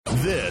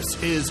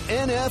This is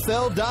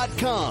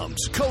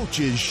NFL.com's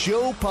Coaches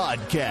Show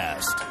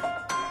podcast.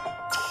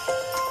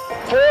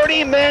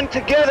 40 men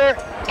together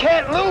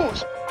can't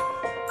lose.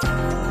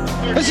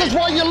 This is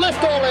why you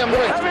lift all them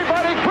weights.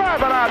 Everybody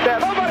grabbing out there.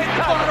 Nobody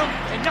touching them.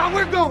 And now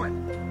we're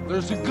going.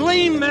 There's a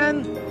gleam,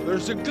 men.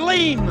 There's a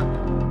gleam.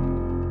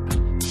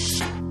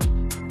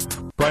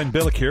 Brian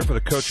Billick here for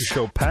the Coaches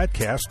Show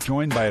podcast,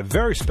 joined by a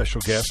very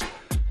special guest,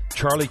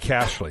 Charlie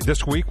Casserly.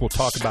 This week, we'll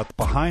talk about the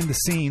behind the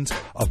scenes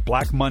of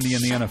Black Monday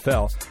in the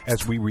NFL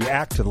as we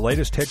react to the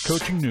latest head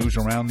coaching news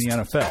around the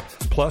NFL.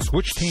 Plus,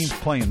 which teams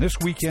playing this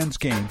weekend's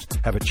games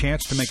have a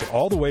chance to make it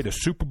all the way to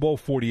Super Bowl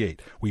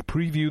 48. We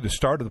preview the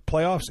start of the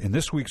playoffs in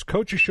this week's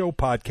Coaches Show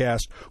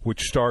podcast,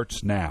 which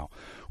starts now.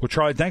 Well,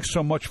 Charlie, thanks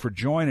so much for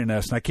joining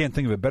us, and I can't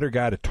think of a better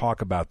guy to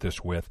talk about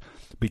this with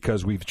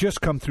because we've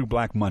just come through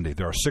Black Monday.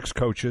 There are 6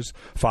 coaches.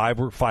 5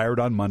 were fired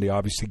on Monday.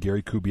 Obviously,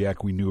 Gary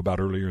Kubiak we knew about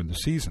earlier in the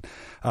season.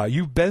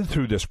 You've been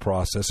through this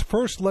process.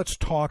 First, let's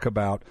talk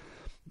about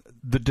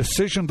the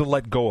decision to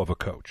let go of a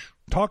coach.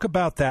 Talk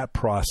about that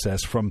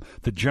process from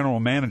the general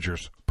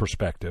manager's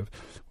perspective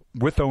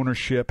with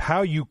ownership,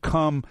 how you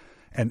come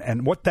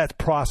and what that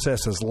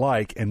process is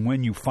like and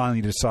when you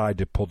finally decide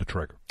to pull the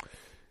trigger.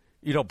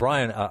 You know,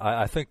 Brian,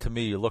 I think to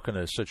me, you're looking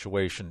at a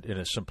situation in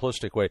a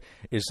simplistic way.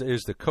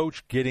 Is the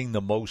coach getting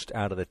the most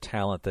out of the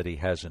talent that he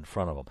has in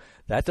front of him?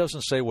 That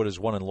doesn't say what his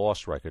won and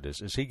lost record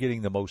is. Is he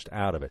getting the most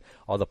out of it?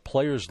 Are the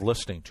players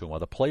listening to him? Are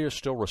the players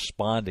still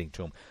responding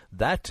to him?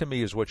 That, to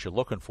me, is what you're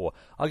looking for.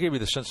 I'll give you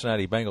the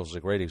Cincinnati Bengals as a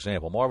great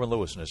example. Marvin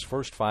Lewis, in his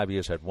first 5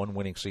 years, had 1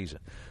 winning season.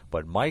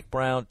 But Mike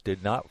Brown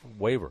did not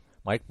waver.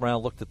 Mike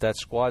Brown looked at that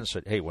squad and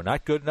said, hey, we're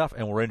not good enough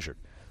and we're injured.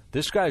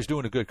 This guy's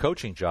doing a good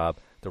coaching job.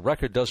 The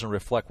record doesn't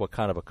reflect what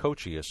kind of a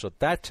coach he is. So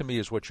that, to me,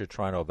 is what you're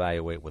trying to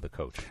evaluate with a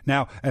coach.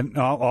 Now, and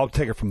I'll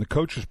take it from the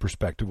coach's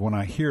perspective. When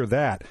I hear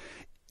that,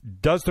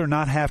 does there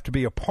not have to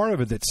be a part of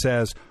it that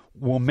says,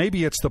 well,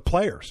 maybe it's the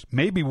players.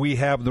 Maybe we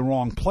have the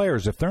wrong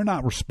players. If they're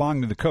not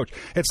responding to the coach,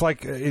 it's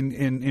like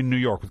in New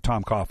York with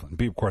Tom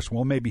Coughlin. Of course,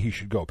 well, maybe he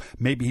should go.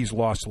 Maybe he's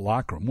lost the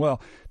locker room.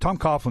 Well, Tom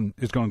Coughlin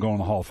is going to go in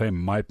the Hall of Fame,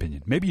 in my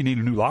opinion. Maybe you need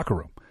a new locker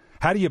room.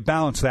 How do you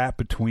balance that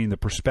between the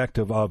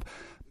perspective of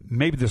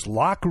maybe this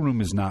locker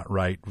room is not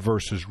right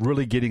versus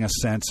really getting a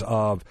sense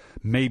of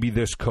maybe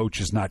this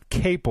coach is not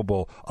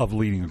capable of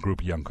leading a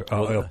group of young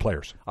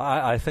players?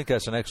 I think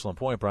that's an excellent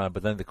point, Brian,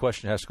 but then the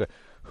question has to go,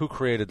 who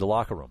created the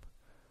locker room?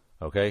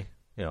 Okay?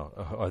 You know,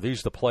 are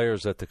these the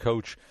players that the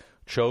coach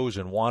chose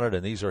and wanted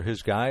and these are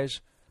his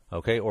guys?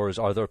 Okay? Or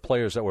are there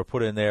players that were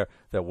put in there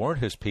that weren't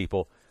his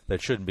people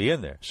that shouldn't be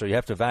in there? So you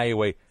have to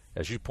evaluate,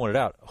 as you pointed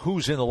out,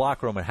 who's in the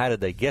locker room and how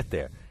did they get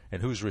there?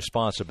 And whose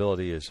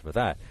responsibility is for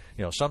that.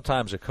 You know,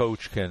 sometimes a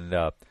coach can,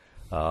 and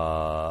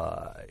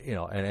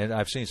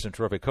I've seen some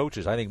terrific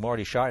coaches. I think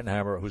Marty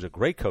Schottenheimer, who's a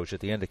great coach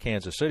at the end of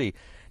Kansas City,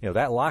 you know,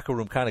 that locker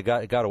room kind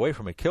of got away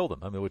from it, killed him.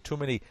 I mean, there were too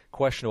many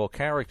questionable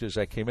characters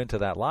that came into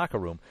that locker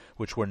room,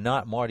 which were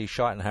not Marty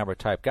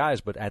Schottenheimer-type guys,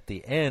 but at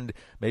the end,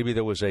 maybe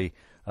there was a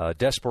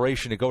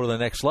desperation to go to the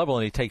next level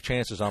and he'd take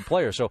chances on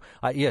players. So,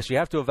 yes, you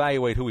have to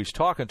evaluate who he's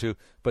talking to,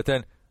 but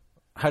then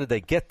how did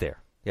they get there?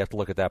 You have to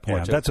look at that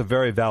point, too. That's a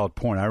very valid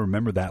point. I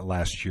remember that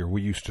last year.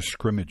 We used to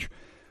scrimmage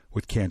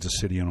with Kansas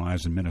City when I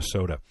was in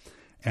Minnesota.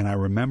 And I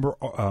remember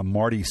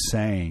Marty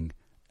saying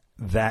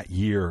that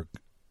year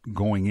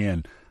going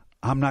in,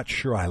 I'm not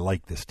sure I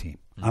like this team.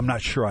 I'm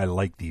not sure I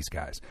like these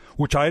guys,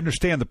 which I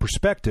understand the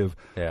perspective,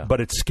 but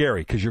it's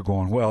scary because you're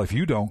going, well, if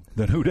you don't,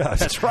 then who does?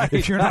 That's right.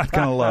 If you're not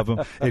going to love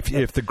them,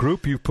 if the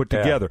group you've put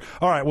together.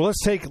 All right, well,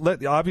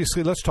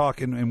 let's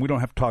talk, and we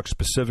don't have to talk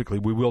specifically.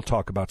 We will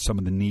talk about some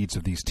of the needs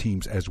of these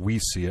teams as we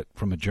see it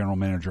from a general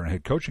manager and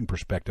head coaching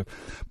perspective.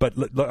 But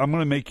I'm going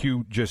to make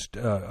you just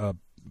a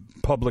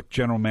public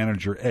general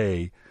manager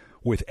A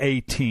with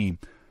a team.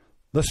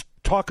 Let's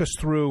talk us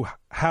through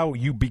how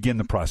you begin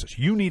the process.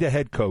 You need a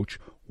head coach.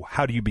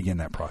 How do you begin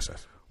that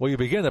process? Well, you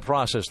begin the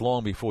process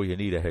long before you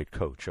need a head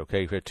coach,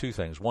 okay? You had 2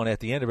 things. One, at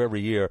the end of every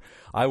year,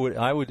 I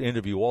would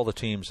interview all the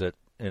teams that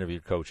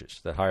interviewed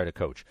coaches, that hired a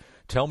coach.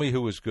 Tell me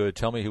who was good.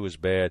 Tell me who was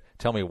bad.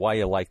 Tell me why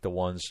you liked the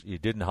ones you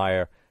didn't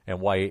hire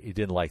and why you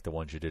didn't like the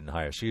ones you didn't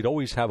hire. So you'd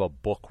always have a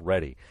book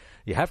ready.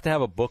 You have to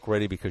have a book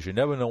ready because you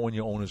never know when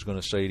your owner's going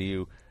to say to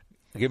you,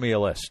 give me a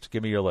list.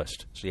 Give me your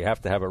list. So you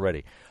have to have it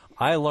ready.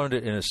 I learned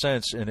it in a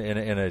sense, in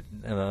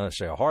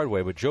a hard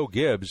way, but Joe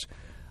Gibbs,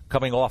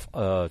 coming off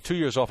 2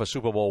 years off a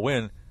Super Bowl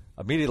win,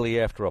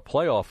 immediately after a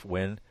playoff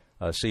win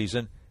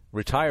season,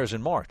 retires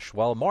in March.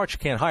 Well, March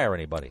can't hire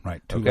anybody.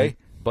 Right. Okay. Late.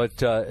 But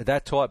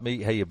that taught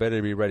me, hey, you better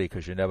be ready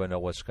because you never know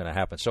what's going to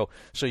happen. So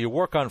you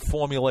work on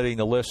formulating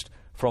the list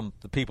from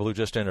the people who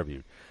just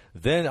interviewed.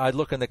 Then I'd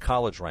look in the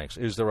college ranks.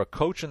 Is there a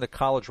coach in the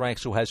college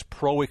ranks who has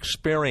pro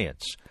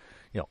experience?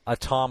 You know, a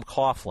Tom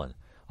Coughlin,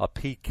 a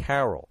Pete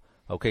Carroll.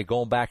 Okay,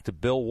 going back to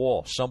Bill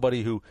Walsh,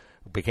 somebody who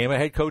became a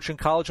head coach in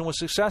college and was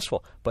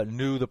successful, but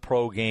knew the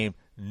pro game,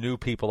 knew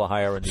people to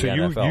hire in the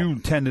NFL. So you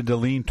tended to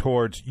lean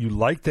towards, you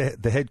like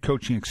the head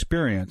coaching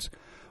experience,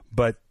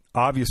 but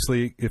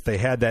obviously, if they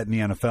had that in the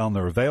NFL and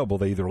they're available,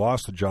 they either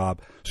lost the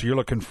job. So you're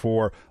looking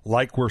for,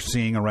 like we're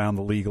seeing around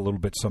the league a little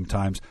bit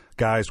sometimes,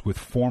 guys with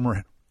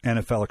former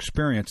NFL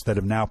experience that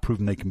have now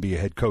proven they can be a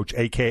head coach,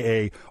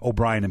 a.k.a.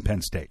 O'Brien and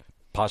Penn State.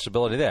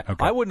 Possibility there.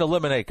 Okay. I wouldn't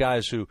eliminate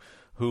guys who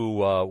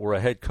were a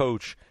head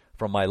coach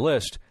from my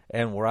list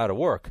and were out of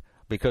work,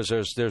 because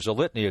there's a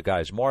litany of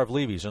guys. Marv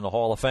Levy's in the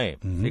Hall of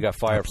Fame. He got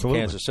fired from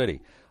Kansas City.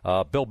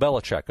 Bill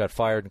Belichick got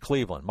fired in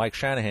Cleveland. Mike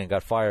Shanahan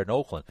got fired in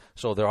Oakland.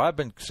 So there have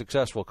been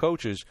successful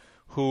coaches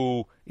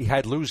who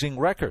had losing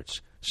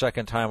records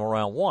second time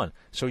around won.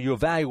 So you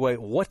evaluate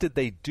what did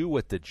they do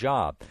at the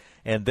job,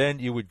 and then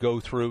you would go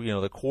through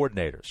the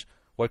coordinators.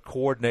 What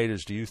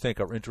coordinators do you think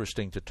are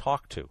interesting to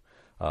talk to?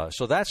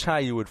 So that's how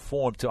you would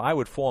I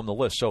would form the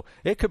list. So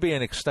it could be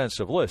an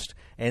extensive list,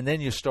 and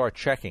then you start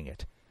checking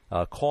it,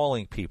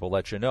 calling people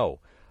that you know.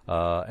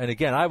 And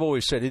again, I've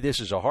always said this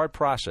is a hard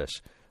process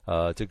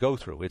to go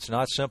through. It's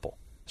not simple.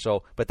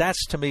 So, but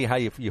that's, to me, how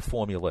you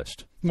form your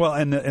list. Well,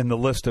 and the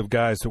list of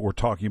guys that we're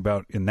talking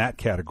about in that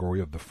category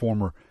of the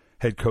former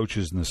head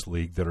coaches in this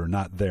league that are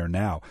not there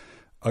now,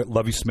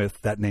 Lovie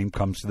Smith, that name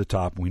comes to the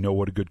top. We know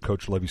what a good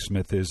coach Lovie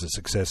Smith is, the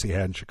success he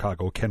had in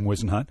Chicago. Ken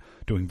Wisenhunt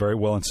doing very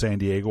well in San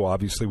Diego,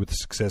 obviously with the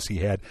success he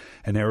had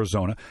in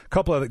Arizona. A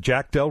couple of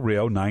Jack Del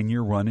Rio,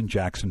 9-year run in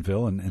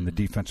Jacksonville and the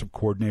defensive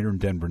coordinator in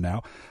Denver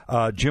now.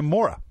 Jim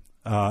Mora.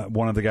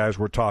 One of the guys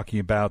we're talking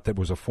about that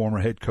was a former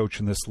head coach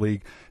in this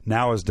league,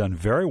 now has done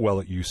very well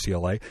at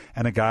UCLA,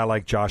 and a guy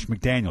like Josh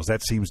McDaniels.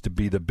 That seems to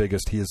be the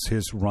biggest, his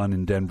run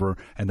in Denver,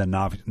 and then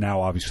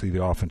now obviously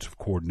the offensive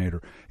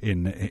coordinator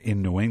in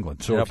New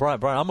England. So,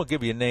 Brian, I'm going to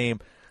give you a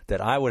name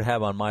that I would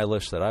have on my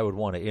list that I would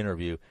want to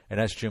interview, and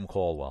that's Jim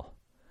Caldwell.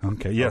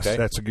 Okay, yes,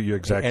 okay? You're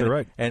exactly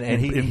right. And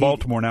in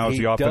Baltimore now as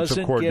the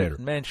offensive coordinator. He doesn't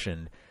get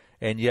mentioned,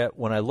 and yet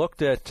when I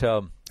looked at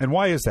and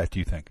why is that, do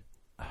you think?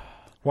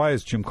 Why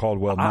is Jim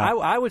Caldwell not?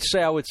 I would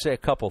say a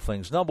couple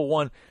things. Number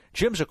one,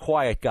 Jim's a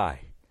quiet guy,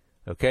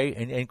 okay?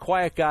 And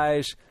quiet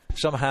guys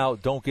somehow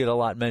don't get a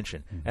lot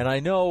mentioned. Mm-hmm. And I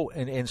know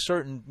in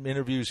certain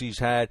interviews he's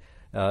had,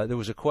 there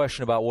was a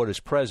question about what his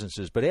presence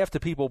is. But after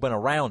people have been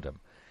around him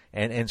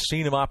and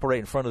seen him operate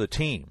in front of the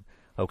team,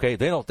 okay,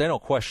 they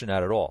don't question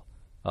that at all.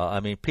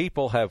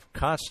 People have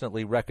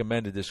constantly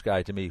recommended this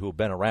guy to me who have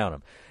been around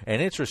him.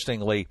 And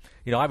interestingly,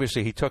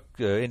 obviously he took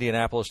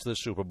Indianapolis to the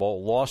Super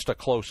Bowl, lost a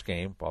close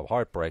game, a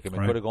heartbreak.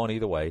 Right. Could have gone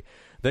either way.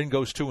 Then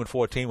goes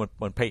 2-14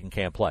 when Peyton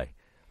can't play.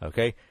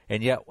 Okay,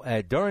 and yet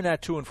during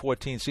that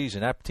 2-14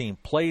 season, that team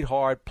played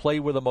hard,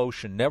 played with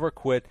emotion, never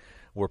quit,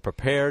 were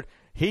prepared.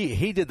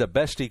 He did the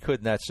best he could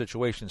in that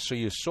situation. So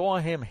you saw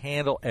him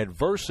handle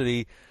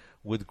adversity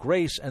with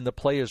grace, and the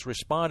players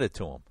responded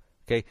to him.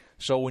 Okay,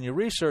 so when you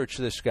research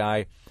this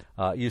guy,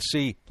 you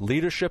see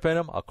leadership in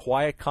him, a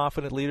quiet,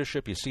 confident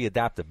leadership. You see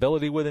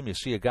adaptability with him. You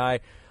see a guy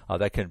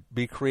that can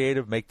be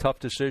creative, make tough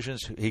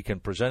decisions. He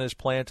can present his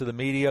plan to the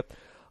media.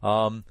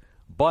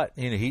 But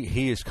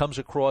he comes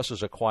across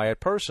as a quiet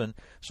person,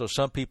 so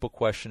some people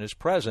question his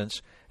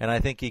presence, and I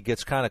think he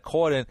gets kind of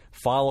caught in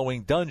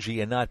following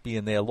Dungy and not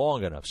being there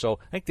long enough. So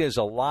I think there's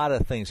a lot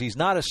of things. He's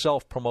not a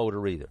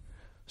self-promoter either.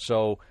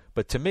 So,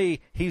 but to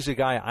me, he's a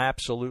guy I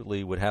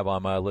absolutely would have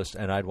on my list,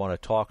 and I'd want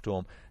to talk to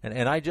him,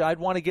 and I'd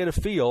want to get a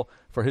feel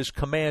for his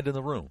command in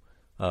the room.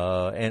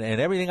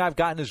 And everything I've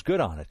gotten is good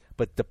on it.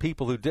 But the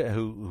people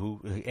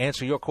who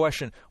answer your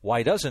question,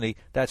 why doesn't he?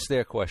 That's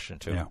their question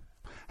too. Yeah.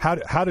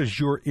 How does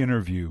your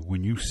interview,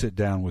 when you sit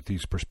down with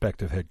these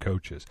prospective head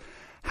coaches,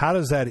 how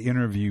does that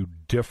interview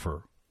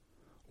differ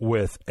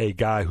with a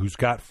guy who's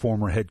got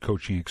former head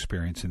coaching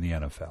experience in the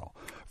NFL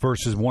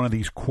versus one of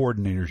these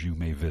coordinators you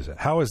may visit?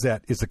 How is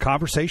that? Is the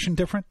conversation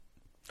different?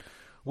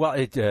 Well,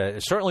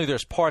 certainly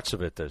there's parts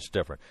of it that's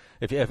different.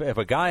 If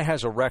a guy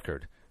has a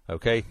record,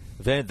 okay,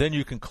 then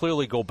you can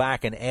clearly go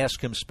back and ask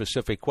him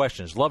specific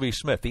questions. Lovie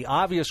Smith, the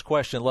obvious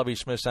question Lovie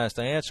Smith has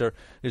to answer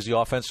is the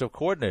offensive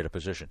coordinator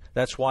position.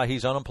 That's why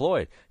he's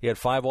unemployed. He had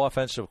 5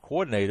 offensive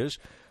coordinators.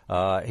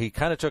 He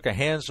kind of took a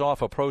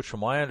hands-off approach, from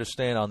what I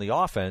understand, on the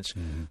offense.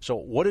 Mm-hmm. So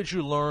what did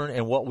you learn,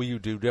 and what will you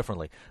do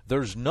differently?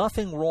 There's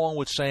nothing wrong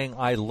with saying,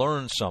 I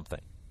learned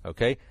something,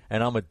 okay?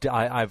 And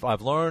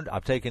I've learned,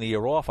 I've taken a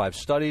year off, I've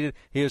studied it,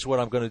 here's what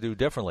I'm going to do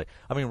differently.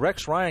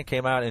 Rex Ryan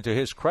came out, and to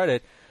his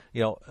credit,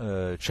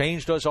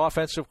 changed his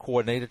offensive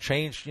coordinator,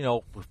 changed,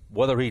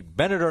 whether he'd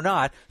been it or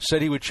not,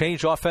 said he would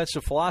change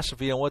offensive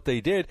philosophy on what they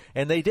did,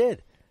 and they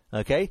did,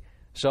 okay?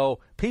 So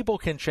people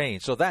can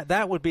change. So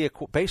that would be,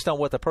 based on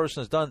what the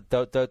person has done,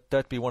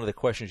 that'd be one of the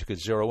questions you could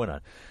zero in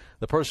on.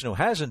 The person who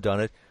hasn't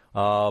done it,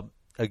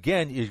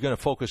 again, you're going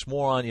to focus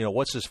more on,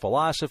 what's his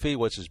philosophy,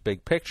 what's his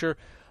big picture.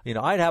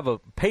 I'd have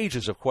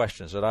pages of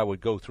questions that I would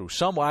go through.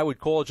 Some I would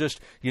call just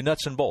your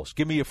nuts and bolts.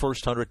 Give me your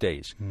first 100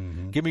 days.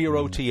 Mm-hmm. Give me your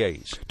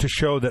OTAs. To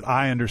show that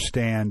I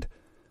understand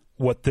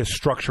what this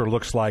structure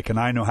looks like, and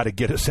I know how to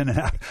get us in and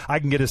out. I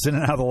can get us in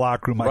and out of the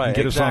locker room. I can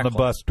get us on the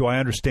bus. Do I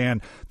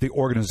understand the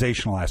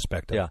organizational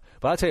aspect of it? Yeah.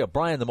 But I'll tell you,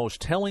 Brian, the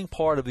most telling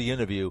part of the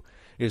interview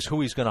is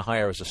who he's going to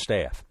hire as a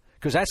staff,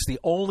 because that's the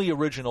only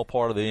original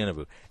part of the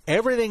interview.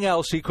 Everything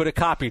else he could have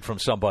copied from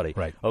somebody.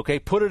 Right. Okay?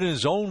 Put it in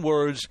his own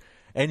words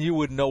and you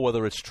would know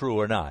whether it's true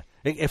or not.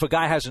 If a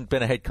guy hasn't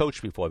been a head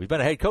coach before. If he's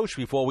been a head coach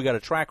before, we got a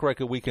track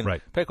record we can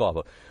pick off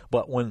of.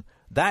 But when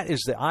that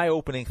is the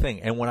eye-opening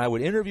thing, and when I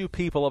would interview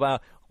people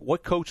about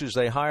what coaches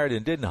they hired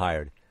and didn't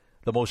hire,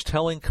 the most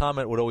telling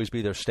comment would always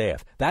be their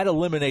staff. That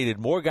eliminated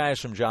more guys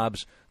from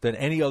jobs than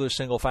any other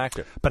single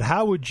factor. But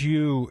how would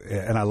you,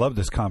 and I love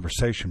this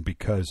conversation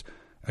because,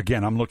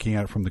 again, I'm looking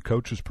at it from the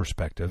coach's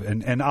perspective,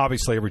 and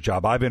obviously every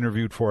job I've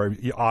interviewed for,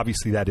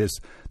 obviously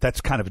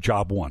that's kind of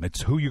job one.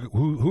 It's who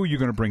are you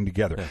going to bring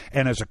together. Yeah.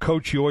 And as a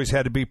coach, you always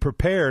had to be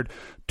prepared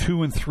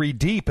 2 and 3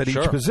 deep at each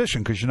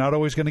position because you're not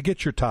always going to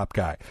get your top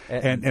guy.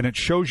 And it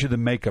shows you the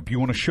makeup. You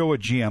want to show a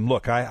GM,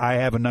 look, I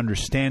have an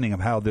understanding of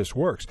how this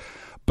works.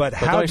 But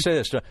how let me say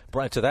this,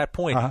 Brian, to that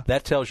point,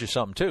 that tells you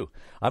something, too.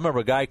 I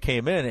remember a guy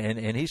came in,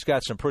 and he's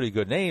got some pretty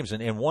good names,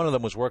 and one of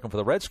them was working for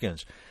the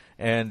Redskins.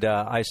 And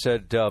I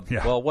said,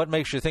 well, what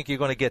makes you think you're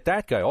going to get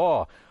that guy?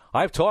 Oh,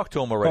 I've talked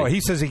to him already. Oh,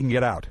 he says he can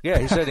get out. Yeah,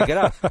 he said he can get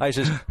out. I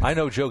says, I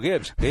know Joe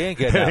Gibbs. He ain't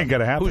getting out. It ain't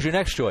going to happen. Who's your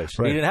next choice?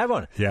 Right. He didn't have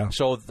one. Yeah.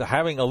 So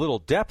having a little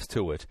depth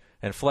to it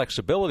and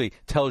flexibility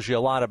tells you a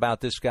lot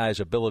about this guy's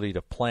ability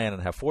to plan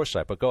and have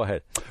foresight. But go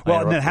ahead.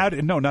 Well, and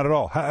then no, not at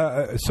all.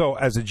 So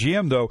as a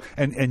GM, though,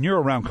 and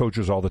you're around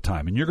coaches all the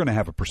time, and you're going to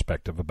have a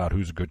perspective about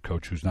who's a good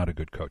coach, who's not a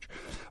good coach.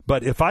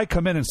 But if I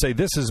come in and say,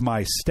 this is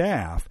my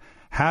staff,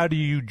 how do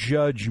you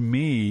judge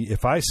me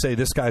if I say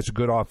this guy's a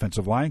good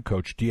offensive line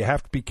coach? Do you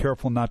have to be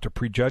careful not to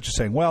prejudge,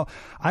 saying, well,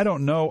 I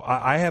don't know,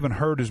 I haven't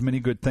heard as many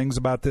good things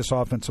about this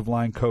offensive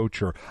line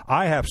coach, or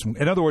I have some.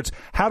 In other words,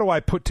 how do I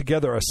put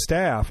together a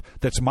staff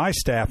that's my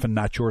staff and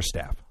not your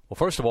staff? Well,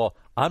 first of all,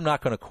 I'm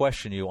not going to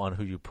question you on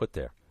who you put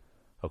there.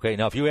 Okay,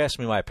 now if you ask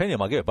me my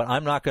opinion, I'll give it, but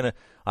I'm not going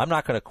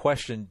to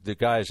question the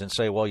guys and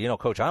say, well,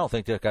 Coach, I don't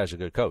think that guy's a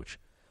good coach.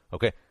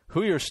 Okay,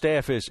 who your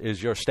staff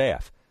is your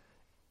staff.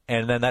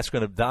 And then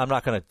I'm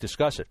not going to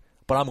discuss it,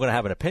 but I'm going to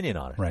have an opinion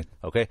on it. Right.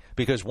 Okay?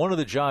 Because one of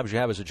the jobs you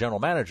have as a general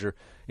manager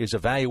is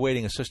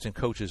evaluating assistant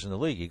coaches in the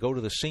league. You go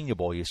to the Senior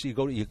Bowl, you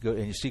go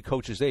and you see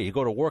coaches there. You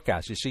go to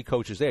workouts, you see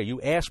coaches there. You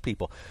ask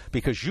people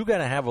because you got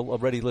to have a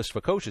ready list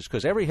for coaches.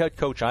 Because every head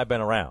coach I've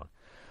been around,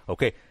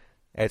 okay,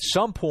 at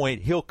some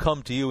point he'll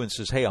come to you and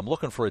says, "Hey, I'm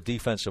looking for a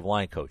defensive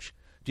line coach.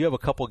 Do you have a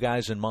couple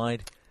guys in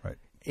mind? Right.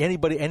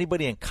 Anybody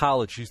in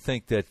college you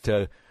think that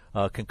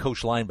can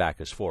coach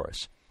linebackers for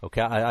us?" Okay,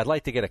 I'd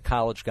like to get a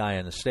college guy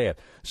on the staff.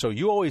 So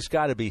you always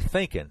got to be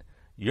thinking.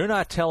 You're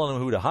not telling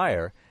them who to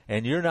hire,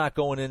 and you're not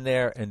going in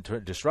there and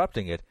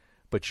disrupting it,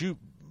 but you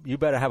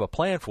better have a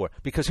plan for it.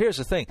 Because here's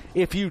the thing.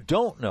 If you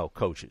don't know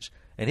coaches,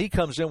 and he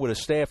comes in with a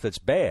staff that's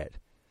bad,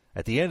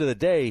 at the end of the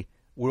day,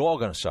 we're all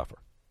going to suffer.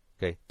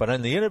 Okay, but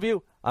in the interview,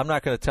 I'm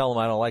not going to tell him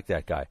I don't like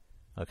that guy.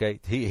 Okay,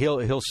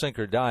 he'll sink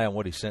or die on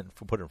what he's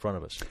put in front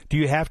of us. Do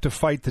you have to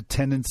fight the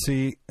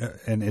tendency,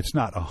 and it's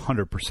not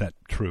 100%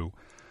 true,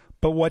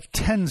 but what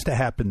tends to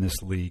happen in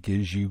this league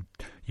is you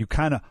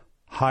kind of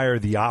hire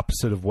the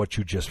opposite of what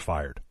you just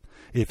fired.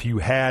 If you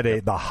had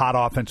the hot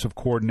offensive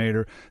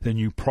coordinator, then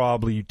you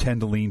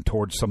tend to lean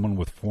towards someone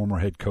with former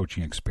head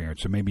coaching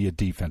experience, or maybe a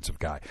defensive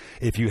guy.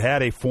 If you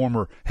had a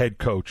former head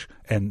coach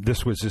and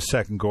this was his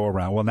second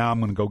go-around, well, now I'm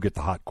going to go get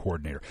the hot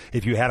coordinator.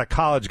 If you had a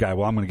college guy,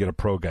 well, I'm going to get a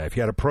pro guy. If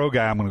you had a pro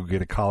guy, I'm going to go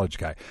get a college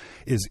guy.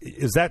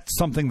 Is that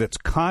something that's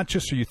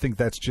conscious, or you think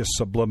that's just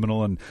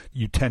subliminal and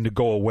you tend to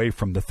go away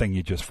from the thing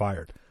you just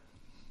fired?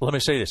 Let me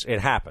say this.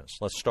 It happens.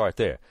 Let's start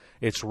there.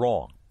 It's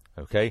wrong,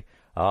 okay?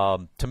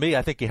 To me,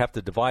 I think you have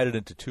to divide it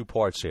into two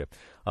parts here.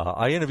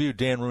 I interviewed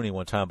Dan Rooney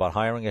one time about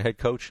hiring a head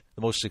coach,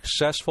 the most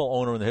successful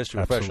owner in the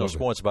history of professional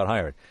sports about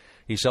hiring.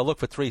 He said, I look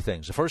for three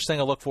things. The first thing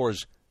I look for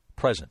is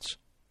presence,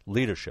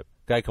 leadership.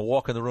 Guy can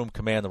walk in the room,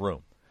 command the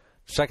room.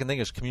 Second thing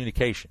is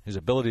communication, his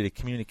ability to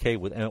communicate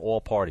with all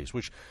parties,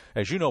 which,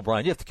 as you know,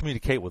 Brian, you have to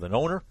communicate with an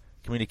owner,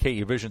 communicate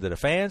your vision to the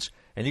fans,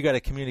 and you got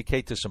to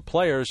communicate to some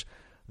players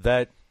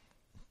that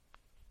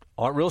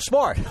aren't real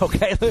smart,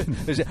 okay?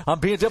 I'm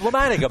being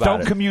diplomatic about it.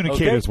 Don't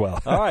communicate as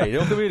well. All right,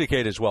 don't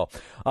communicate as well.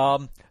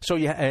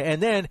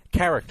 And then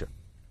character,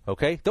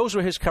 okay? Those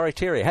were his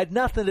criteria. Had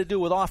nothing to do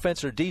with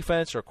offense or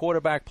defense or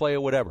quarterback play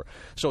or whatever.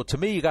 So to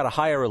me, you got to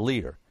hire a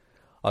leader,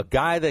 a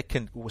guy that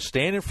can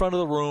stand in front of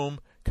the room,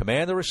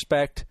 command the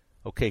respect,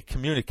 okay,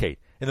 communicate.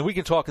 And then we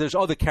can talk. There's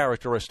other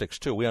characteristics,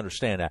 too. We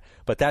understand that.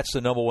 But that's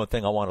the number one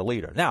thing I want a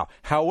leader. Now,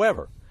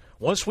 however,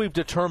 once we've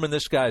determined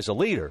this guy's a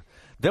leader,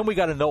 then we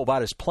got to know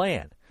about his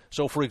plan.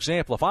 So, for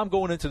example, if I'm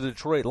going into the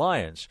Detroit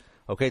Lions,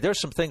 okay,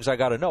 there's some things I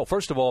got to know.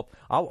 First of all,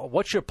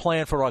 what's your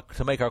plan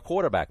to make our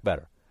quarterback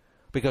better?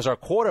 Because our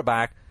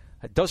quarterback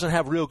doesn't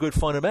have real good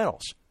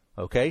fundamentals,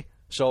 okay?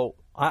 So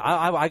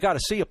I got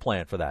to see a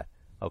plan for that,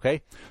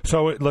 okay?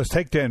 So let's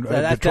take Detroit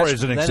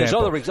as an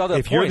example.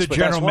 If you're the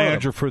general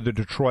manager for the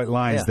Detroit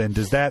Lions, then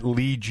does that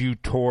lead you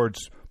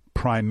towards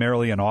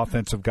primarily an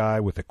offensive guy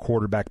with a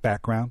quarterback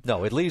background?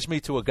 No, it leads me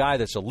to a guy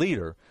that's a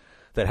leader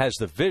that has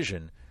the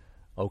vision,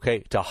 okay,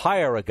 to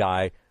hire a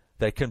guy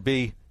that can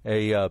be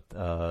a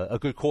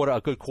good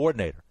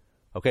coordinator.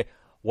 Okay,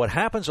 what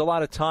happens a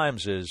lot of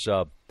times is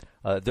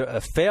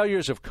The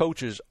failures of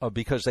coaches are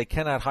because they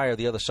cannot hire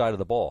the other side of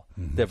the ball.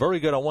 Mm-hmm. They're very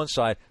good on one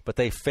side, but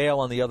they fail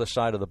on the other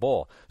side of the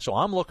ball. So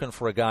I'm looking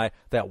for a guy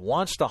that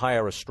wants to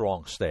hire a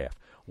strong staff,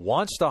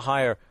 wants to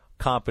hire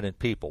competent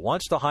people,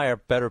 wants to hire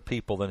better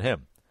people than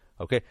him.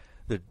 Okay,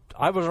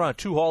 I was around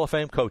 2 Hall of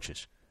Fame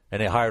coaches,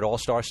 and they hired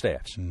all-star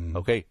staffs. Mm-hmm.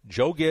 Okay,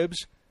 Joe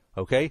Gibbs,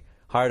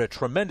 hired a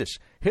tremendous.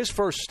 His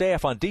first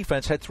staff on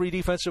defense had 3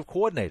 defensive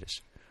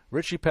coordinators.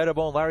 Richie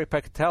Pettibone, Larry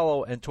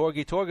Peccatello, and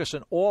Torgy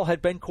Torgerson all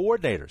had been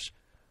coordinators.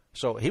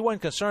 So he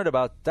wasn't concerned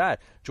about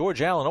that. George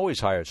Allen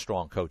always hired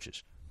strong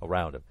coaches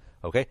around him,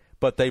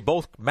 But they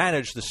both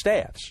managed the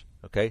staffs,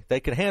 They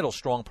can handle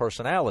strong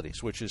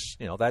personalities, which is,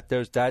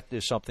 that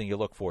is something you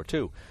look for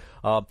too.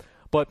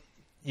 But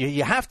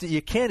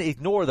you can't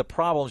ignore the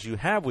problems you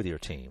have with your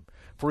team.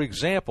 For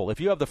example, if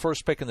you have the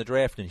first pick in the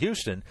draft in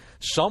Houston,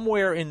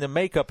 somewhere in the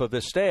makeup of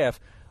this staff,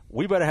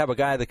 we better have a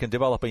guy that can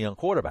develop a young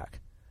quarterback.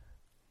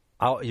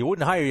 You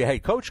wouldn't hire your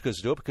head coach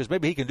because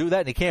maybe he can do that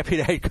and he can't be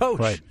the head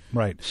coach.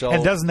 Right. So,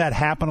 and doesn't that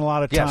happen a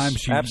lot of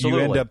times? Yes, absolutely.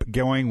 You end up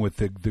going with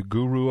the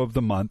guru of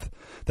the month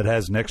that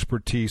has an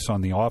expertise on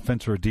the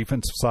offense or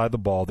defensive side of the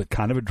ball that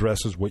kind of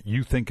addresses what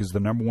you think is the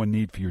number one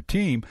need for your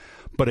team,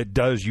 but it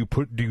does you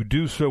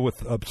do so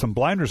with some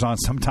blinders on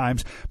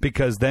sometimes,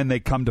 because then they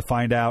come to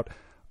find out,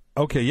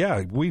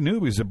 we knew he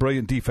was a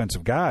brilliant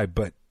defensive guy,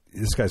 but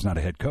this guy's not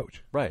a head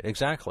coach. Right,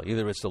 exactly.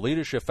 Either it's the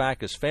leadership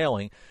fact is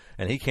failing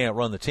and he can't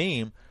run the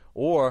team,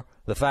 or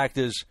the fact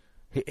is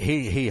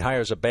he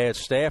hires a bad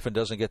staff and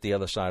doesn't get the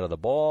other side of the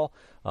ball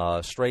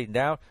straightened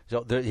out.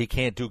 So he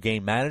can't do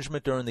game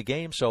management during the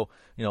game. So,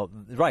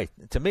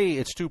 to me,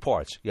 it's 2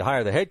 parts. You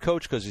hire the head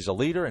coach because he's a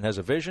leader and has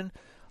a vision,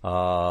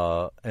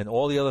 and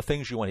all the other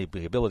things you want,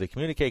 the ability to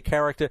communicate,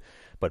 character.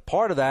 But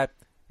part of that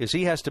is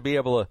he has to be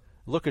able to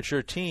look at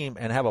your team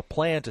and have a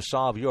plan to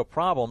solve your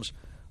problems.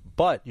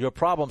 But your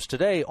problems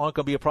today aren't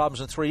going to be your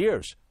problems in 3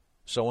 years.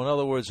 So, in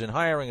other words, in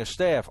hiring a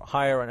staff,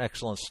 hire an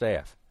excellent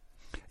staff.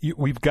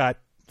 We've got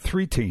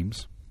 3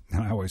 teams,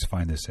 and I always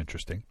find this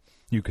interesting.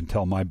 You can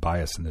tell my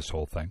bias in this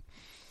whole thing.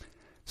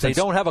 They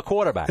don't have a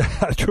quarterback.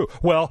 True.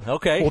 Well,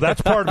 okay. Well,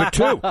 that's part of it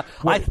too.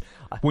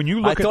 When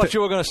you look, I thought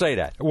you were going to say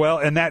that. Well,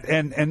 and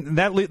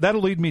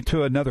that'll lead me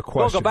to another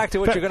question. We'll go back to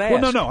what you're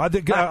going to ask.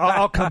 No.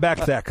 I'll come back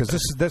to that because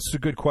that's a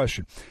good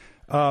question.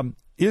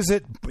 Is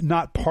it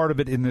not part of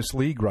it in this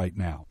league right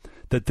now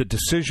that the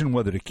decision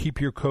whether to keep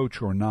your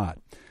coach or not,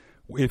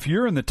 if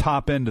you're in the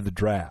top end of the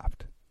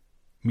draft,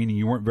 meaning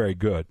you weren't very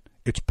good,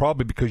 it's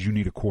probably because you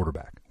need a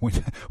quarterback.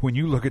 When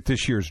you look at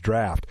this year's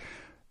draft,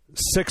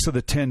 6 of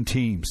the 10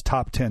 teams,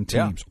 top 10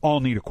 teams,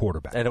 all need a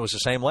quarterback. And it was the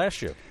same last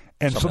year.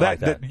 And so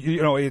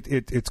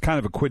it's kind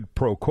of a quid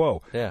pro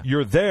quo. Yeah.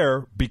 You're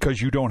there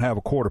because you don't have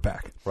a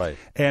quarterback. Right.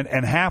 And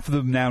half of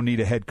them now need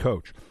a head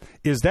coach.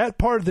 Is that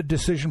part of the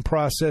decision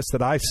process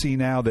that I see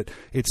now, that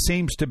it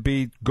seems to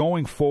be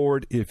going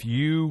forward, if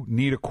you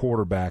need a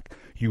quarterback,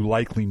 you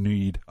likely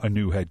need a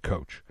new head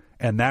coach?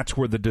 And that's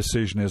where the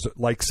decision is,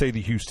 like, say,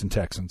 the Houston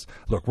Texans.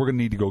 Look, we're going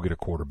to need to go get a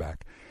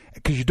quarterback.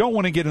 Because you don't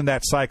want to get in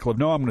that cycle of,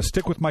 no, I'm going to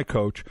stick with my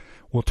coach.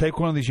 We'll take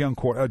one of these young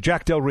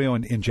Jack Del Rio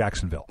in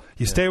Jacksonville.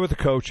 You stay with the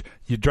coach.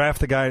 You draft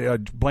the guy,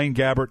 Blaine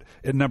Gabbert,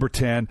 at number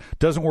 10.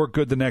 Doesn't work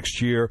good the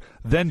next year.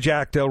 Then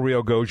Jack Del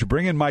Rio goes. You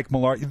bring in Mike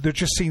Millard. There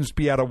just seems to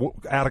be out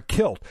of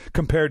kilt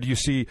compared to, you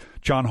see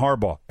John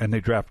Harbaugh, and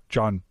they draft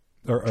Joe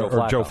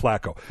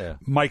Flacco. Yeah.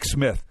 Mike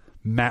Smith.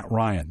 Matt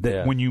Ryan.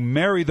 When you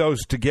marry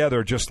those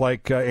together, just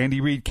like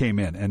Andy Reid came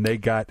in and they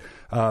got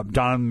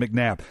Donovan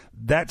McNabb,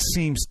 that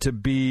seems to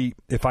be,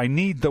 if I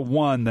need the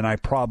one, then I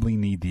probably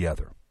need the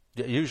other.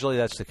 Usually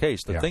that's the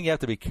case. The thing you have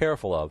to be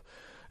careful of,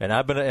 and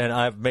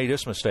I've made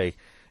this mistake,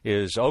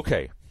 is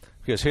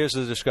because here's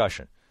the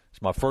discussion.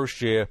 It's my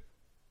first year.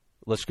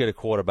 Let's get a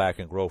quarterback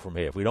and grow from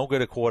here. If we don't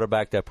get a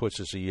quarterback, that puts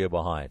us a year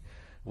behind.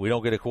 We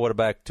don't get a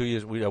quarterback 2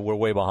 years, we're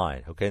way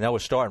behind. Okay, now we're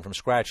starting from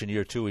scratch in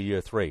year 2 or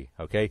year 3.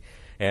 Okay,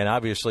 and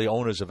obviously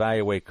owners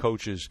evaluate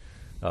coaches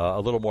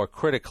a little more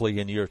critically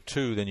in year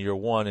 2 than year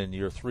 1, and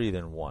year 3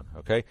 than 1.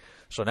 Okay,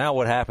 so now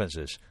what happens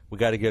is we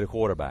got to get a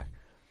quarterback.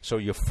 So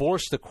you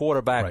force the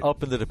quarterback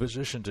up into the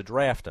position to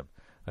draft him.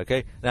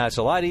 Okay, now it's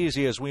a lot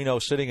easier, as we know,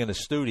 sitting in the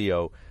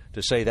studio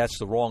to say that's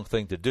the wrong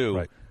thing to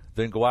do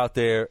than go out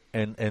there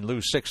and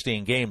lose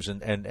 16 games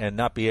and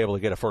not be able to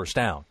get a first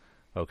down.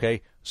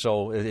 Okay,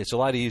 so it's a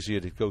lot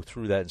easier to go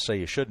through that and say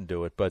you shouldn't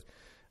do it, but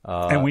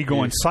and we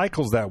go in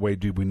cycles that way,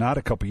 do we not?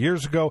 A couple of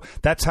years ago,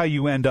 that's how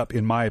you end up,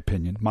 in my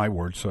opinion, my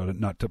words, so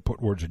not to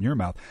put words in your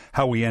mouth,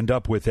 how we end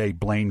up with a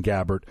Blaine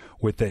Gabbert,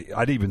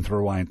 I'd even throw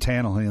Ryan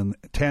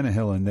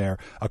Tannehill in there,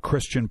 a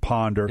Christian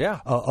Ponder,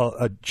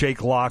 a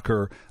Jake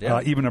Locker,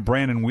 even a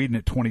Brandon Weeden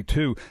at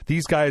 22.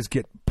 These guys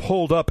get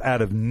pulled up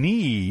out of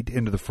need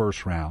into the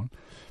first round.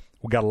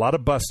 We got a lot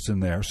of busts in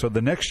there. So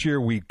the next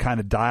year we kind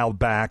of dialed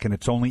back, and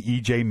it's only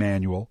E.J.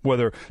 Manuel.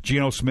 Whether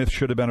Geno Smith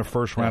should have been a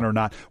first rounder or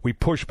not, we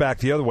pushed back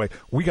the other way.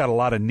 We got a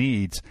lot of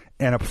needs,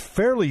 and a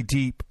fairly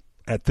deep,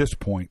 at this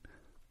point,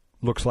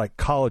 looks like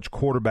college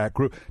quarterback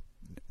group.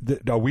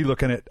 Are we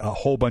looking at a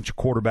whole bunch of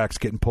quarterbacks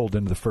getting pulled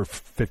into the first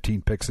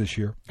 15 picks this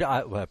year?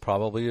 Yeah,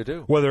 probably you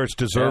do. Whether it's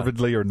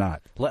deservedly or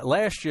not.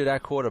 Last year,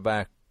 that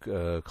quarterback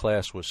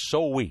class was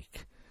so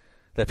weak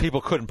that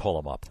people couldn't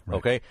pull them up. Right.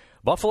 Okay,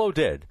 Buffalo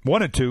did.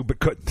 Wanted to, but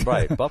couldn't.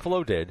 Right,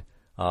 Buffalo did.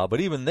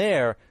 But even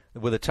there,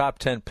 with a top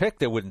 10 pick,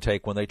 they wouldn't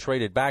take when they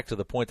traded back to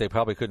the point they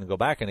probably couldn't go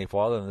back any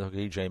farther than took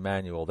E.J.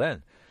 Manuel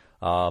then.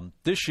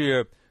 This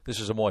year, this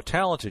is a more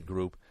talented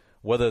group.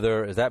 Whether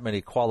there is that many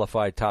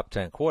qualified top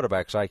 10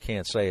 quarterbacks, I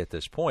can't say at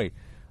this point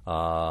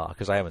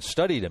because I haven't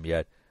studied them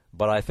yet.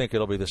 But I think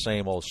it'll be the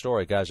same old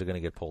story. Guys are going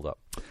to get pulled up.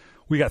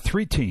 We got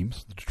 3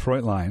 teams, the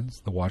Detroit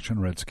Lions, the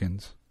Washington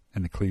Redskins,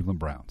 and the Cleveland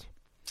Browns,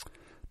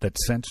 that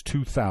since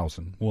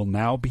 2000 will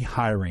now be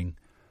hiring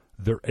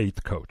their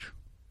 8th coach.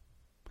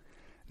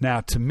 Now,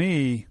 to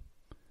me,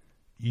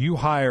 you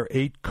hire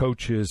 8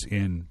 coaches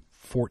in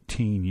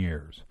 14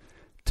 years.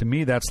 To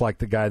me, that's like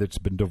the guy that's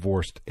been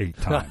divorced 8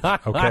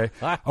 times. Okay,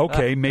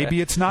 okay,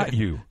 maybe it's not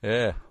you.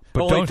 Yeah,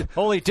 but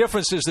only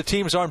difference is the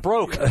teams aren't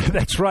broke.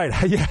 That's right.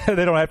 Yeah,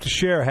 they don't have to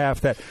share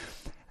half that.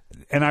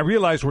 And I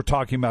realize we're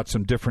talking about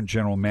some different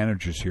general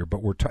managers here,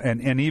 but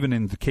and even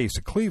in the case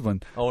of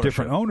Cleveland,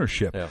 different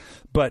ownership. Yeah.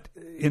 But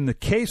in the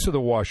case of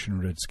the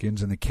Washington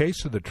Redskins, in the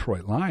case of the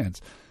Detroit Lions,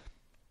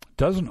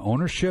 doesn't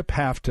ownership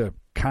have to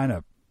kind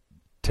of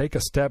take a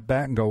step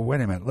back and go,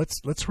 wait a minute,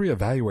 let's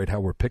reevaluate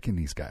how we're picking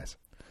these guys?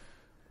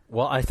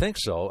 Well, I think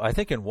so. I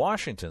think in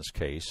Washington's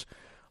case,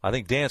 I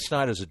think Dan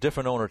Snyder's a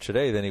different owner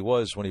today than he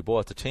was when he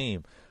bought the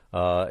team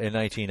in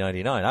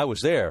 1999. I was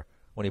there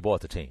when he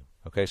bought the team.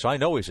 Okay, so I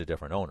know he's a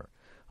different owner.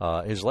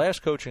 His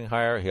last coaching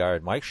hire, he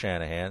hired Mike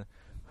Shanahan,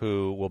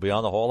 who will be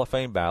on the Hall of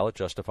Fame ballot,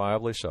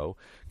 justifiably so,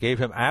 gave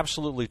him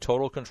absolutely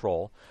total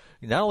control.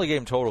 He not only gave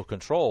him total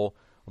control,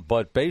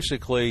 but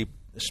basically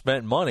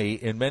spent money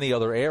in many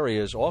other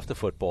areas off the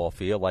football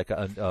field, like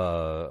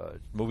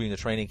moving the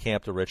training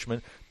camp to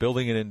Richmond,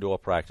 building an indoor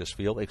practice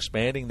field,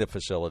 expanding the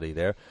facility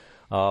there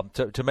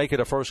to make it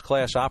a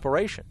first-class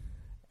operation.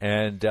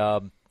 And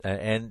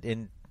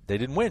they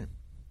didn't win.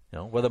 You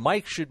know, whether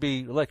Mike should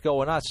be let go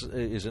or not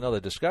is another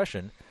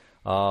discussion.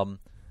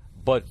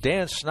 But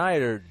Dan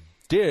Snyder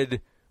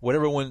did what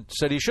everyone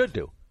said he should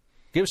do.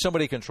 Give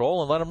somebody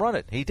control and let him run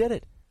it. He did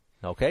it.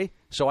 Okay?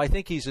 So I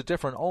think he's a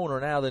different owner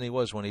now than he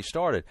was when he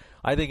started.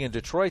 I think in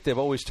Detroit they've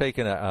always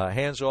taken a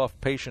hands-off,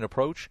 patient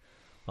approach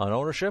on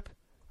ownership.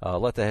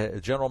 Let the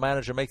general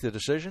manager make the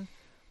decision.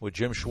 With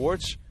Jim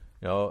Schwartz,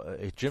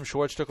 Jim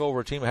Schwartz took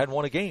over a team that hadn't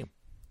won a game,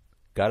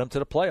 got him to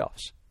the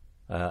playoffs,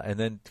 and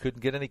then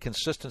couldn't get any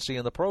consistency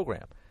in the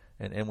program.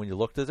 And when you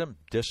looked at them,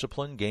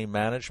 discipline, game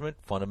management,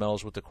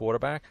 fundamentals with the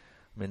quarterback,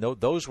 I mean,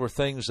 those were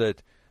things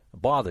that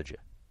bothered you.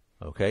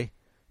 Okay?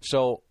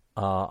 So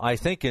I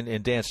think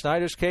in Dan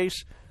Snyder's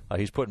case,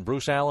 he's putting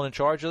Bruce Allen in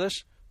charge of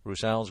this.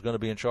 Bruce Allen's going to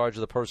be in charge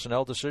of the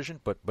personnel decision,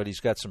 but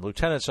he's got some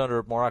lieutenants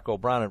under Morocco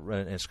Brown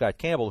and Scott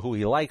Campbell who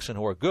he likes and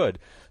who are good.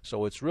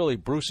 So it's really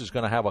Bruce is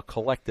going to have a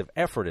collective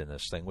effort in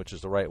this thing, which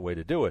is the right way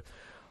to do it.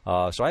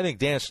 So I think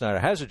Dan Snyder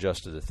has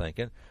adjusted to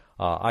thinking.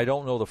 I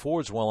don't know the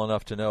Fords well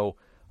enough to know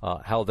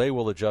how they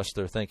will adjust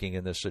their thinking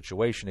in this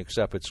situation,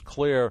 except it's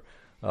clear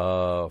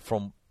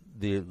from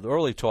the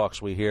early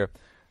talks we hear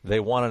they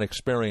want an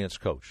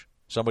experienced coach.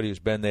 Somebody who's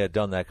been there,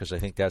 done that, because I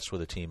think that's where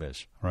the team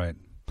is. Right.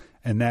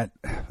 And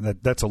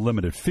that's a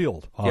limited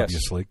field,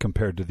 obviously, yes,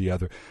 compared to the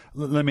other.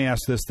 Let me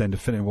ask this then to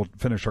finish. We'll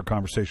finish our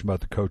conversation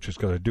about the coaches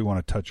because I do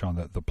want to touch on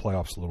the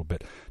playoffs a little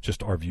bit,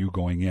 just our view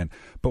going in.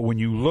 But when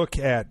you look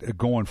at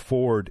going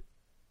forward,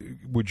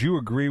 would you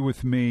agree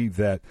with me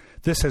that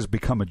this has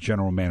become a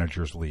general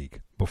managers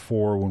league?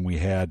 Before, when we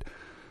had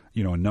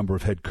a number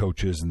of head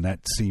coaches, and that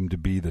seemed to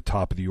be the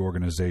top of the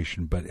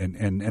organization. But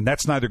and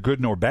that's neither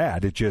good nor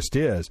bad. It just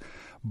is.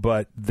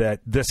 But that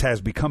this has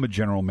become a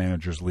general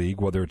managers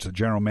league, whether it's a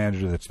general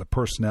manager that's the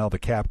personnel, the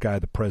cap guy,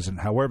 the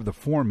president, however the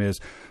form is.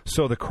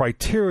 So the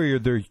criteria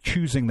they're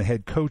choosing the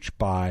head coach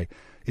by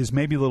is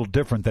maybe a little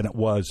different than it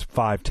was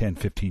 5, 10,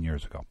 15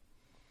 years ago.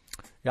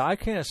 Yeah, I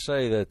can't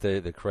say that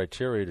the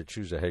criteria to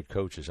choose a head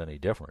coach is any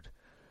different.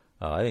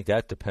 I think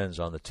that depends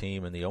on the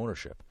team and the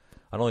ownership.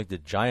 I don't think the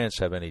Giants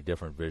have any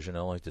different vision. I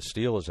don't think the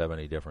Steelers have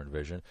any different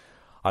vision.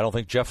 I don't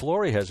think Jeff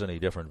Lurie has any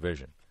different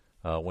vision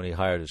when he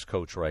hired his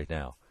coach right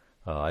now.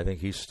 I think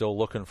he's still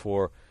looking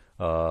for,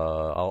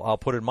 I'll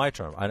put it in my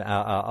term,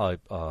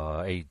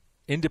 a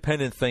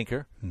independent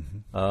thinker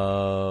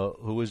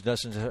who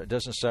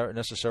doesn't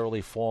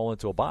necessarily fall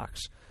into a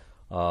box.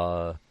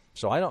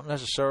 So I don't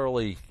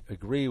necessarily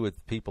agree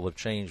with people have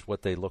changed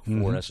what they look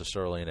for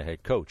necessarily in a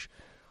head coach.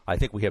 I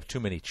think we have too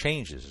many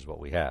changes is what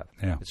we have.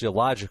 Yeah. It's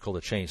illogical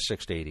to change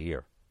 6 to 8 a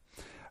year.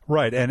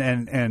 Right,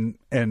 and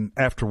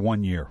after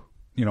 1 year,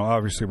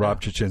 obviously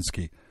Rob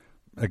Chichinski,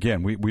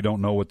 again, we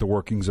don't know what the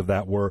workings of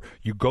that were.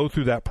 You go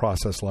through that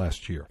process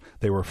last year.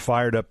 They were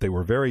fired up. They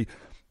were very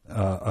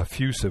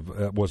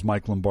effusive, was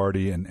Mike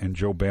Lombardi and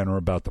Joe Banner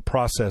about the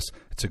process.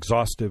 It's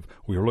exhaustive.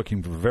 We were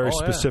looking for a very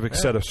specific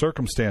set of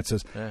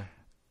circumstances. Yeah.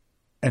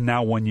 And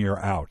now 1 year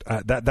out.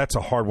 That's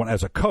a hard one.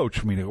 As a coach,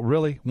 I mean,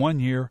 really, 1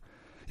 year?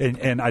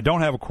 And I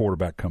don't have a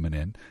quarterback coming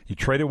in. You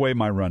trade away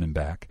my running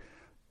back.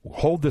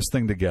 Hold this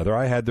thing together.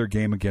 I had their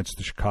game against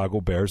the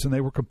Chicago Bears, and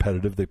they were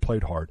competitive. They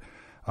played hard.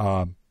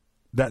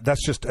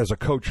 That's just, as a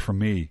coach, for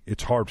me,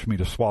 it's hard for me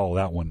to swallow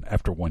that one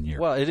after 1 year.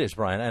 Well, it is,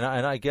 Brian, and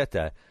I get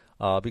that.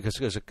 Because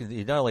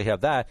you not only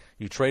have that,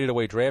 you traded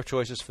away draft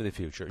choices for the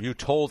future. You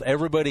told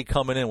everybody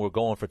coming in we're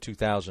going for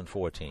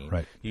 2014.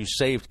 Right. You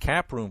saved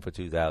cap room for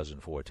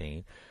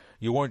 2014.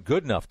 You weren't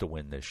good enough to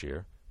win this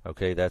year.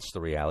 Okay, that's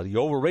the reality.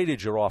 You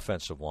overrated your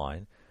offensive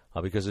line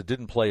because it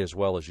didn't play as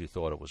well as you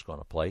thought it was going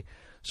to play.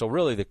 So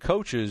really the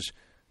coaches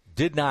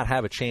did not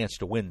have a chance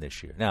to win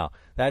this year. Now,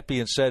 that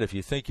being said, if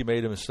you think you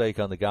made a mistake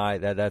on the guy,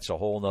 that's a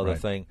whole other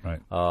thing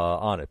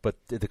on it. But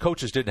the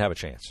coaches didn't have a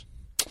chance.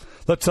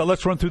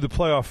 Let's run through the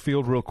playoff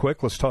field real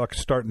quick. Let's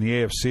start in the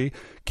AFC.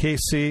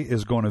 KC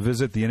is going to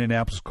visit the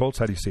Indianapolis Colts.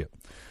 How do you see it?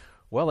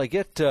 Well, they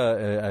get,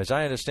 as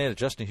I understand it,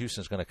 Justin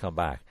Houston's going to come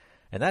back.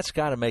 And that's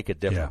got to make a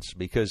difference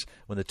because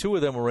when the two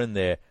of them were in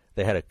there,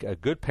 they had a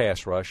good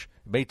pass rush,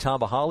 made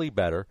Tom Bahali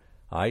better,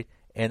 all right,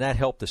 and that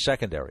helped the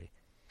secondary.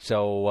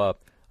 So,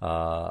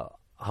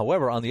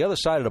 however, on the other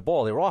side of the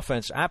ball, their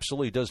offense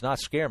absolutely does not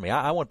scare me.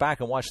 I went back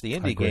and watched the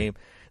Indy game.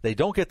 They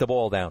don't get the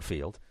ball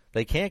downfield.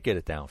 They can't get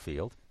it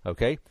downfield,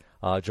 okay?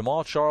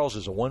 Jamal Charles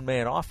is a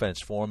one-man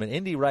offense for him, and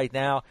Indy right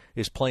now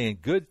is playing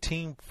good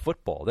team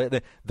football.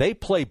 They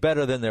play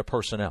better than their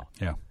personnel.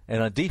 Yeah.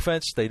 And on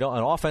defense, they don't.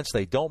 On offense,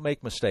 they don't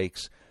make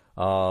mistakes.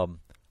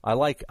 I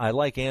like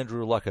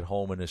Andrew Luck at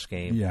home in this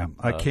game. Yeah,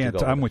 I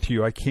can't. I'm with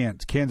you. I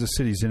can't. Kansas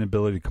City's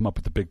inability to come up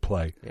with the big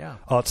play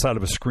outside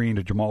of a screen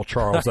to Jamal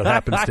Charles that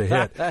happens to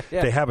hit.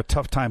 They have a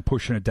tough time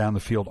pushing it down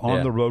the field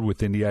on the road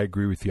with Indy. I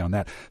agree with you on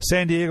that.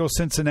 San Diego,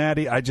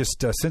 Cincinnati.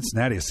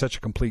 Cincinnati is such a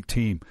complete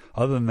team.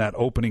 Other than that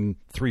opening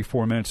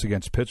 3-4 minutes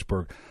against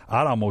Pittsburgh,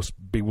 I'd almost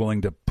be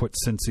willing to put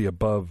Cincy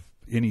above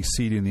any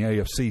seed in the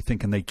AFC,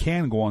 thinking they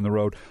can go on the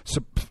road.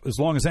 So as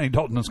long as Andy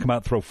Dalton doesn't come out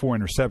and throw 4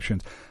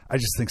 interceptions, I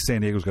just think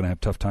San Diego's going to have a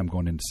tough time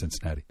going into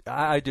Cincinnati.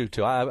 I do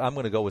too. I'm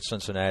going to go with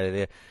Cincinnati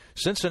there.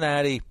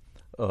 Cincinnati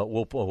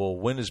will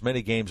win as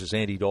many games as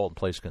Andy Dalton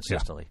plays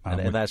consistently,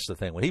 and that's the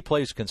thing. When he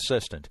plays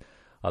consistent,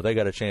 they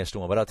got a chance to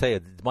win. But I'll tell you,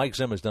 Mike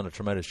Zimmer's done a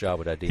tremendous job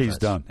with that defense. He's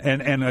done.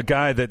 And a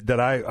guy that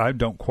I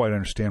don't quite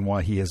understand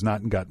why he has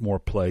not got more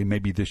play,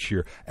 maybe this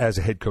year, as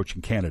a head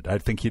coaching candidate. I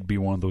think he'd be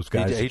one of those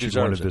guys that you'd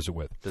want to visit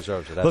with.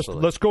 Deserves it,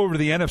 absolutely. Let's go over to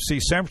the NFC.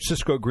 San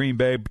Francisco, Green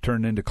Bay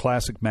turned into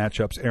classic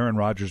matchups. Aaron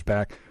Rodgers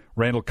back.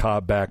 Randall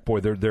Cobb back.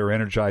 Boy, they're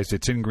energized.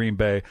 It's in Green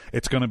Bay.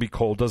 It's going to be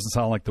cold. Doesn't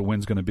sound like the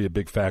wind's going to be a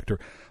big factor.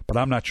 But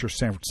I'm not sure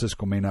San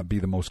Francisco may not be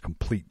the most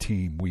complete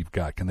team we've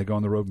got. Can they go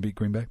on the road and beat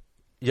Green Bay?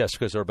 Yes,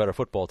 because they're a better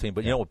football team.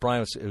 But you know what,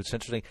 Brian, it was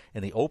interesting.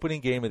 In the opening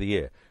game of the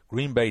year,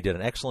 Green Bay did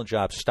an excellent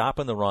job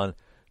stopping the run,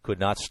 could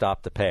not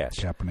stop the pass.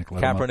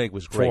 Kaepernick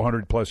was great.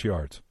 400-plus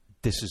yards.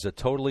 This is a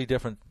totally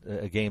different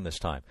game this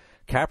time.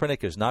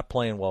 Kaepernick is not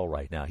playing well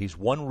right now. He's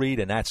one read,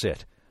 and that's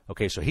it.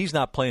 Okay, so he's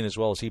not playing as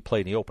well as he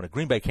played in the opener.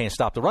 Green Bay can't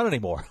stop the run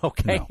anymore,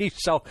 okay?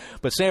 No.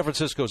 But San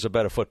Francisco is a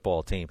better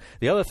football team.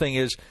 The other thing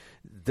is,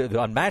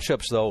 on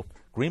matchups, though,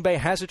 Green Bay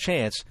has a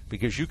chance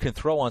because you can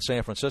throw on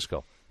San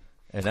Francisco.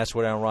 And that's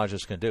what Aaron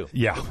Rodgers can do.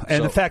 Yeah,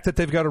 and the fact that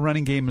they've got a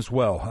running game as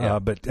well.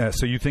 Yeah.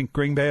 So you think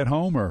Green Bay at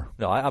home? Or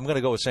no, I'm going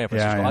to go with San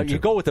Francisco. You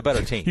go with the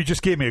better team. You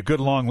just gave me a good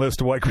long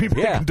list of what Green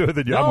Bay can do.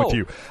 I'm with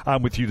you.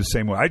 I'm with you the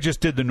same way. I just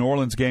did the New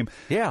Orleans game.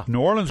 Yeah.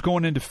 New Orleans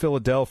going into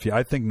Philadelphia.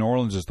 I think New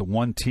Orleans is the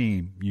one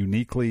team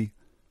uniquely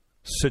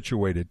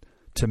situated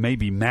to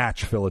maybe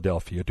match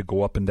Philadelphia to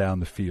go up and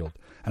down the field.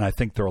 And I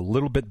think they're a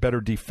little bit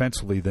better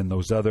defensively than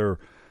those other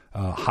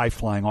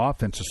high-flying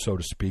offenses, so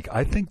to speak.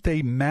 I think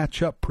they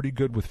match up pretty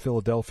good with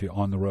Philadelphia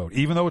on the road,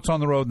 even though it's on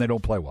the road and they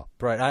don't play well.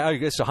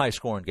 Right. It's a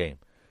high-scoring game.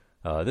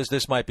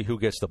 This might be who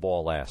gets the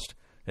ball last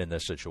in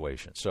this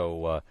situation.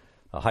 So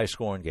a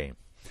high-scoring game.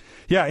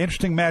 Yeah,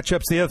 interesting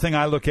matchups. The other thing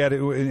I look at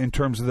it in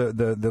terms of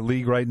the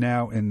league right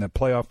now in the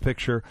playoff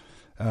picture,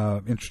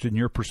 interested in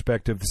your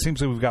perspective, it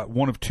seems like we've got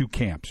one of two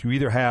camps. You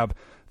either have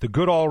the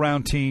good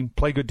all-around team,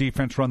 play good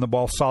defense, run the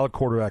ball, solid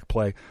quarterback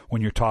play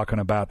when you're talking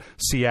about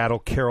Seattle,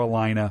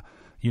 Carolina,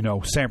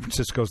 San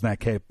Francisco's in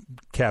that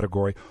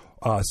category,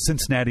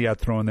 Cincinnati out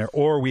throwing there,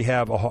 or we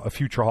have a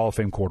future Hall of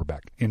Fame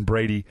quarterback in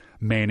Brady,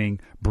 Manning,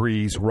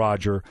 Breeze,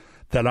 Roger,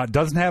 that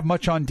doesn't have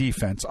much on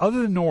defense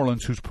other than New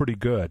Orleans, who's pretty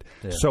good.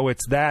 Yeah. So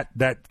it's that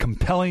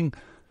compelling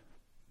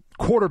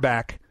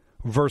quarterback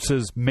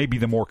versus maybe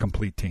the more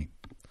complete team.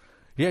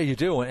 Yeah, you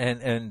do,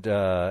 and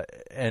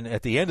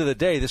at the end of the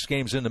day, this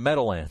game's in the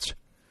Meadowlands,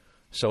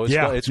 so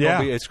it's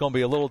going to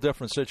be a little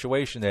different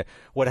situation there.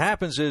 What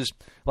happens is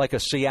like a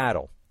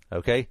Seattle,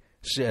 okay?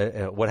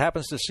 What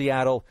happens to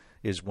Seattle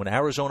is when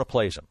Arizona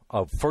plays them,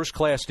 a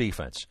first-class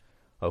defense,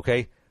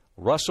 okay?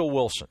 Russell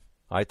Wilson,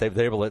 all right?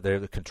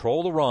 They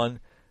control the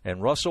run,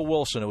 and Russell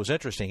Wilson. It was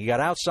interesting. He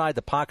got outside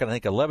the pocket, I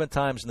think, 11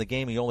 times in the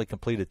game. He only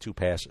completed 2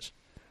 passes,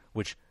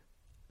 which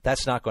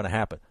that's not going to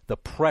happen. The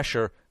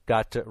pressure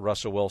got to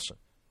Russell Wilson.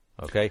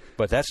 Okay,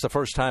 but that's the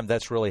first time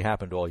that's really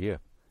happened all year.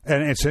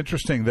 And it's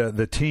interesting,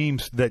 the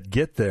teams that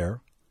get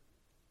there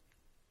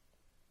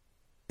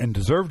and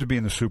deserve to be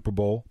in the Super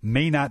Bowl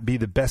may not be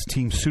the best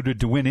team suited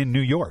to win in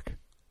New York.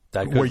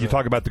 Where you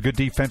talk about the good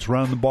defense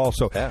running the ball.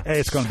 So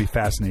it's going to be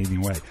fascinating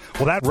anyway.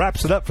 Well, that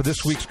wraps it up for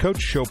this week's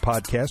Coach Show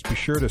podcast. Be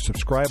sure to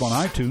subscribe on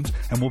iTunes,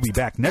 and we'll be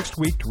back next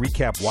week to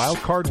recap Wild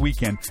Card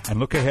Weekend and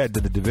look ahead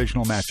to the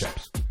divisional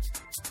matchups.